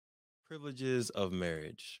Privileges of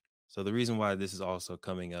marriage. So the reason why this is also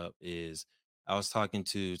coming up is I was talking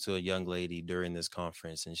to a young lady during this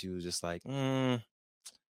conference, and she was just like,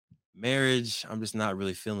 "Marriage, I'm just not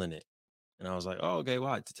really feeling it." And I was like, "Oh, okay,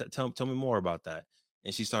 why? Tell me more about that."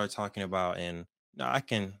 And she started talking about, and no, I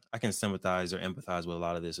can sympathize or empathize with a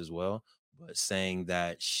lot of this as well, but saying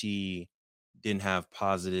that she didn't have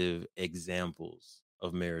positive examples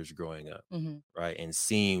of marriage growing up, Mhm. right? And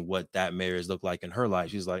seeing what that marriage looked like in her life,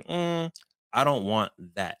 she's like, I don't want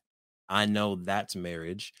that. I know that's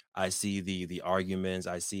marriage. I see the arguments.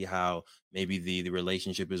 I see how maybe the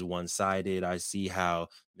relationship is one sided. I see how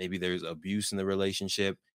maybe there's abuse in the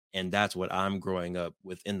relationship, and that's what I'm growing up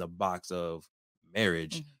within the box of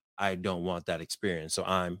marriage. Mhm. I don't want that experience, so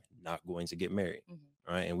I'm not going to get married. Mhm.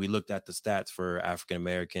 Right. And we looked at the stats for African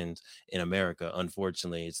Americans in America.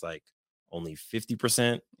 Unfortunately, it's like only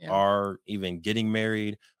 50% Yeah. are even getting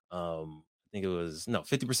married. I think it was no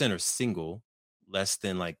 50% are single, less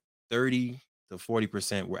than like 30 to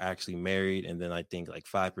 40% were actually married, and then I think like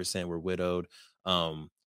 5% were widowed. Um,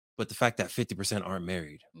 but the fact that 50% aren't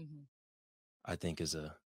married, Mhm. I think is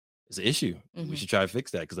an issue. We Mhm. should try to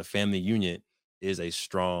fix that because a family unit is a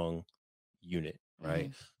strong unit, right?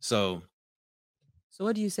 Mhm. So So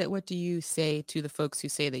what do you say to the folks who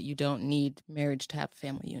say that you don't need marriage to have a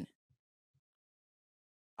family unit?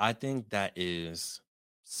 I think that is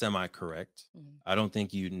semi correct. Mhm. I don't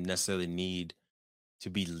think you necessarily need to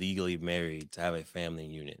be legally married to have a family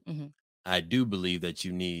unit. Mhm. I do believe that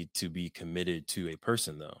you need to be committed to a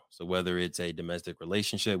person, though. So whether it's a domestic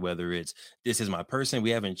relationship, whether it's this is my person,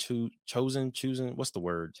 we haven't chosen, what's the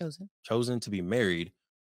word? Chosen. Chosen to be married,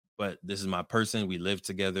 but this is my person. We live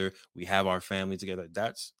together. We have our family together.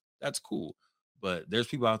 That's cool. But there's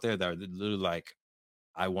people out there that are literally like,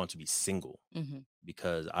 I want to be single Mhm.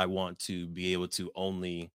 because I want to be able to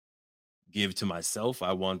only give to myself.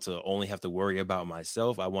 I want to only have to worry about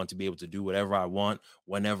myself. I want to be able to do whatever I want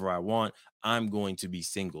whenever I want. I'm going to be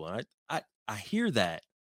single. And I hear that,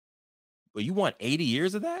 but you want 80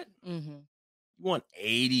 years of that? Mhm. You want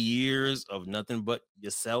 80 years of nothing but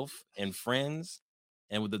yourself and friends?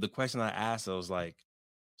 And with the question I asked, I was like,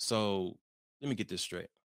 so let me get this straight.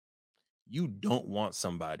 You don't want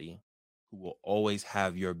somebody who will always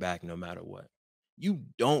have your back no matter what. You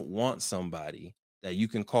don't want somebody that you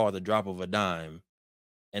can call the drop of a dime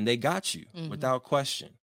and they got you Mhm. without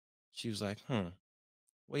question. She was like, well,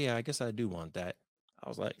 yeah, I guess I do want that. I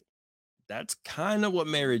was like, that's kind of what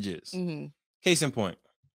marriage is. Mhm. Case in point,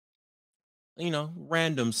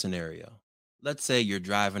 random scenario. Let's say you're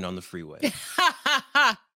driving on the freeway.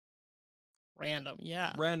 Random.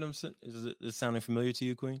 Yeah. Is it sounding familiar to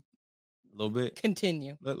you, Queen? A little bit?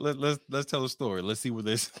 Continue. Let's tell a story. Let's see where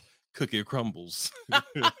this cookie crumbles.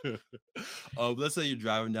 Let's say you're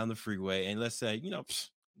driving down the freeway, and let's say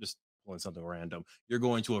just pulling something random. You're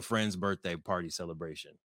going to a friend's birthday party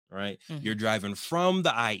celebration. Right? You're Mhm. driving from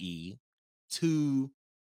the IE to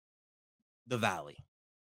the Valley.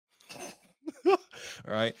 All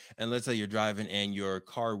right, and let's say you're driving and your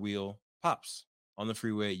car wheel pops on the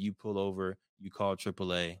freeway. You pull over. You call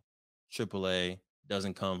AAA. AAA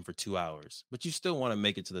doesn't come for 2 hours, but you still want to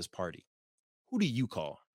make it to this party. Who do you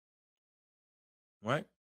call? Right?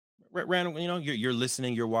 Random, you're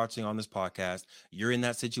listening, you're watching on this podcast, you're in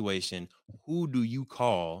that situation. Who do you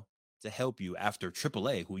call to help you after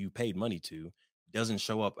AAA, who you paid money to, doesn't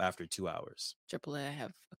show up after 2 hours? AAA, I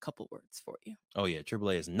have a couple words for you. Oh yeah,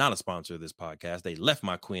 AAA is not a sponsor of this podcast. They left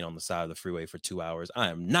my queen on the side of the freeway for 2 hours. I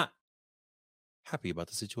am not happy about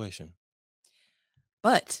the situation.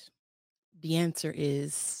 But the answer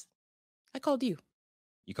is I called you.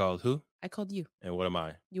 You called who? I called you. And what am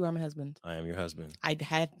I? You are my husband. I am your husband. I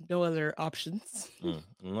had no other options.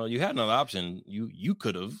 Well, you had another option. You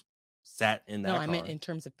could have sat in No, that I meant car. in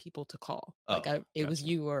terms of people to call. Like Oh, it was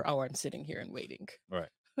gotcha. you or oh, I'm sitting here and waiting. Right.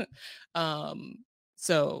 um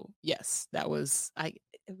so yes, that was I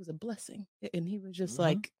it was a blessing. And he was just Hmm.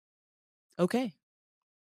 like, okay,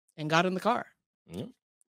 and got in the car.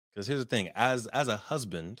 Because here's the thing, as a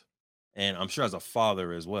husband, and I'm sure as a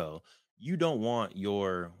father as well, you don't want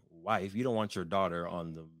your wife, you don't want your daughter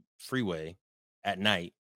on the freeway at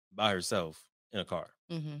night by herself in a car.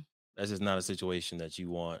 Mhm. That's just not a situation that you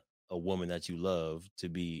want a woman that you love to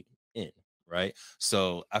be in, right?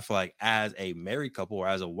 So I feel like as a married couple or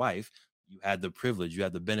as a wife, you had the privilege, you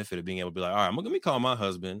had the benefit of being able to be like, all right, I'm gonna be calling my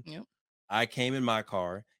husband. Yep. I came in my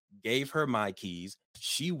car, gave her my keys.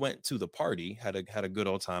 She went to the party, had a good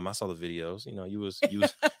old time. I saw the videos. You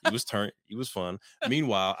was turned. It was fun.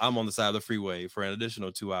 Meanwhile, I'm on the side of the freeway for an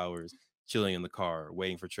additional 2 hours, chilling in the car,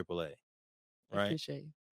 waiting for AAA. I Right? appreciate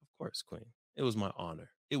you. Of course, Queen. It was my honor.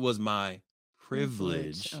 It was my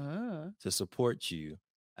privilege to support you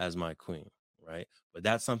as my queen, right? But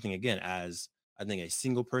that's something, again, as I think a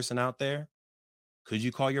single person out there, could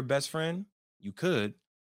you call your best friend? You could.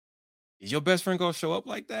 Is your best friend gonna show up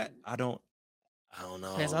like that? I don't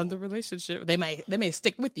know. Depends on the relationship. They may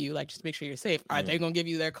stick with you, like, just make sure you're safe. Are they gonna give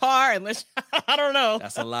you their car unless I don't know?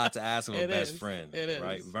 That's a lot to ask of a best friend. It is.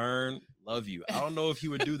 Right? Vern, love you. I don't know if he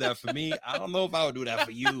would do that for me. I don't know if I would do that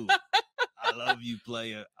for you. I love you,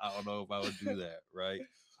 player. I don't know if I would do that, right?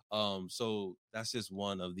 So that's just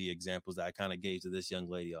one of the examples that I kind of gave to this young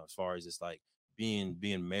lady as far as it's like being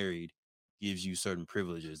married gives you certain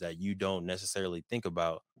privileges that you don't necessarily think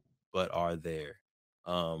about, but are there.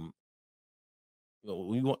 I'm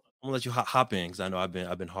gonna let you hop in because I know I've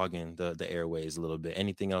been hogging the airways a little bit.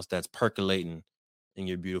 Anything else that's percolating in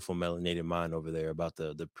your beautiful melanated mind over there about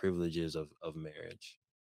the privileges of marriage?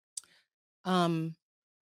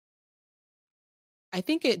 I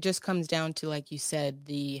think it just comes down to, like you said,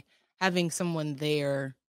 the having someone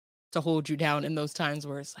there to hold you down in those times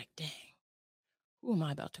where it's like, dang, who am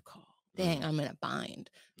I about to call? Dang, I'm in a bind.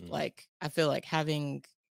 Like, I feel like having,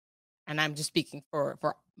 and I'm just speaking for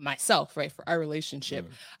myself, right? For our relationship,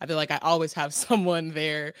 I feel like I always have someone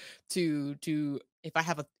there to if I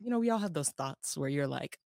have a, we all have those thoughts where you're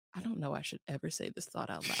like, I don't know, I should ever say this thought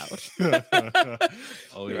out loud.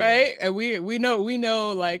 Oh, yeah. Right? And we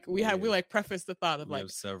know, like we like preface the thought of we like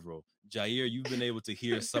have several. Jair, you've been able to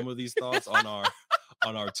hear some of these thoughts on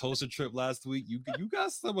our Tulsa trip last week. You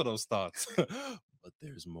got some of those thoughts, but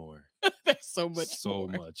there's more. There's so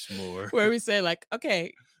much more. Where we say like,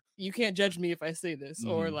 okay, you can't judge me if I say this,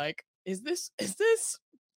 or like, is this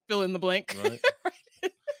fill in the blank? Right?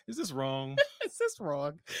 Is this wrong? Is this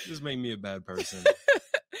wrong? This made me a bad person.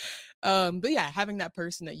 But yeah, having that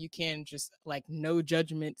person that you can just like no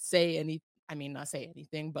judgment not say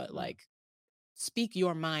anything, but like speak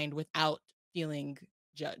your mind without feeling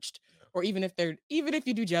judged. Or even if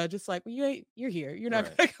you do judge, it's like, well, you're here. You're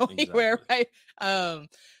not gonna go anywhere, right?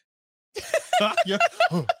 Yeah.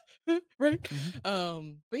 Right.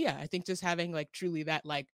 But yeah, I think just having like truly that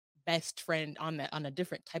like best friend on a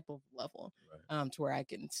different type of level, to where I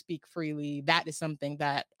can speak freely. That is something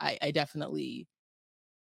that I definitely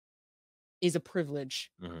is a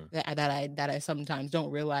privilege that I sometimes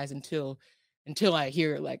don't realize until I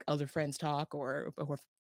hear like other friends talk or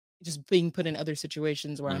just being put in other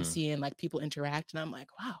situations where I'm seeing like people interact, and I'm like,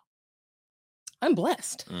 wow, I'm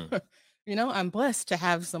blessed. I'm blessed to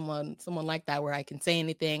have someone like that where I can say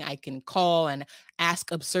anything, I can call and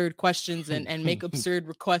ask absurd questions and make absurd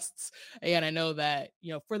requests. And I know that,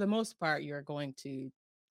 for the most part, you're going to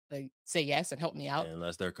like say yes and help me out.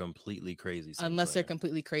 Unless they're completely crazy.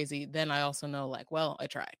 Then I also know like, well, I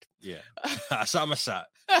tried. Yeah. I shot my shot.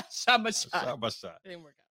 Shot my shot. It didn't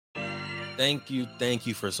work out. Thank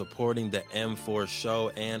you for supporting the M4 show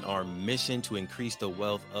and our mission to increase the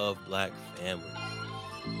wealth of Black families.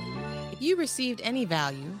 If you received any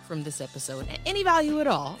value from this episode, any value at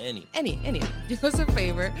all, any, do us a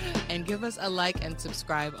favor and give us a like and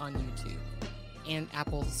subscribe on YouTube and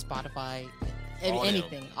Apple, Spotify,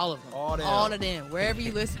 anything, all of them, all of them, wherever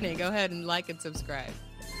you're listening, go ahead and like and subscribe.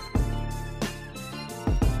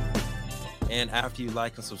 And after you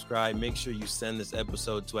like and subscribe, make sure you send this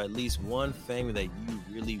episode to at least one family that you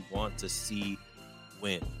really want to see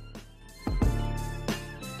win.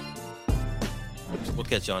 We'll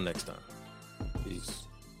catch y'all next time.